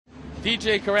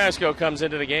DJ Carrasco comes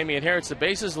into the game. He inherits the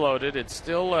bases loaded. It's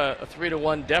still a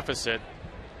 3-1 deficit.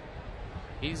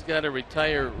 He's got to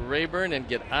retire Rayburn and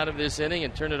get out of this inning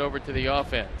and turn it over to the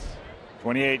offense.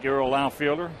 28-year-old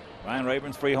outfielder. Ryan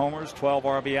Rayburn's 3 homers, 12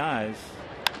 RBIs.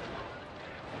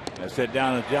 Let's sit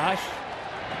down to Josh.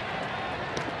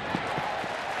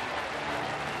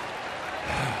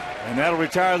 And that'll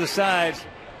retire the sides.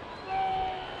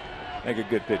 Make a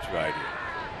good pitch right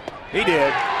here. He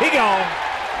did. He gone.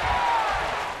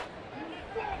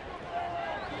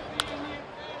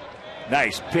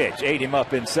 Nice pitch. Ate him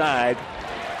up inside.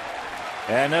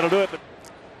 And that'll do it.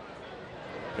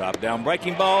 Drop down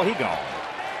breaking ball. He gone.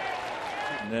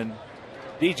 And then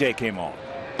DJ came on.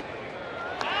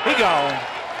 He gone.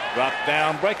 Drop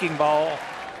down breaking ball.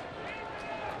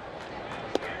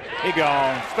 He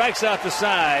gone. Strikes out the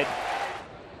side.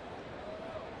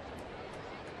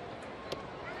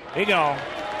 He gone.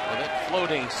 Well, that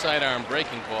floating sidearm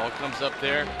breaking ball comes up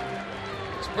there.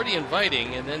 It's pretty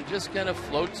inviting and then just kind of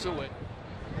floats away.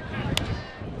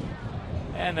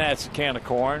 And that's a can of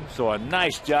corn. So a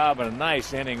nice job and a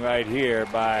nice inning right here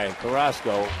by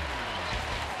Carrasco.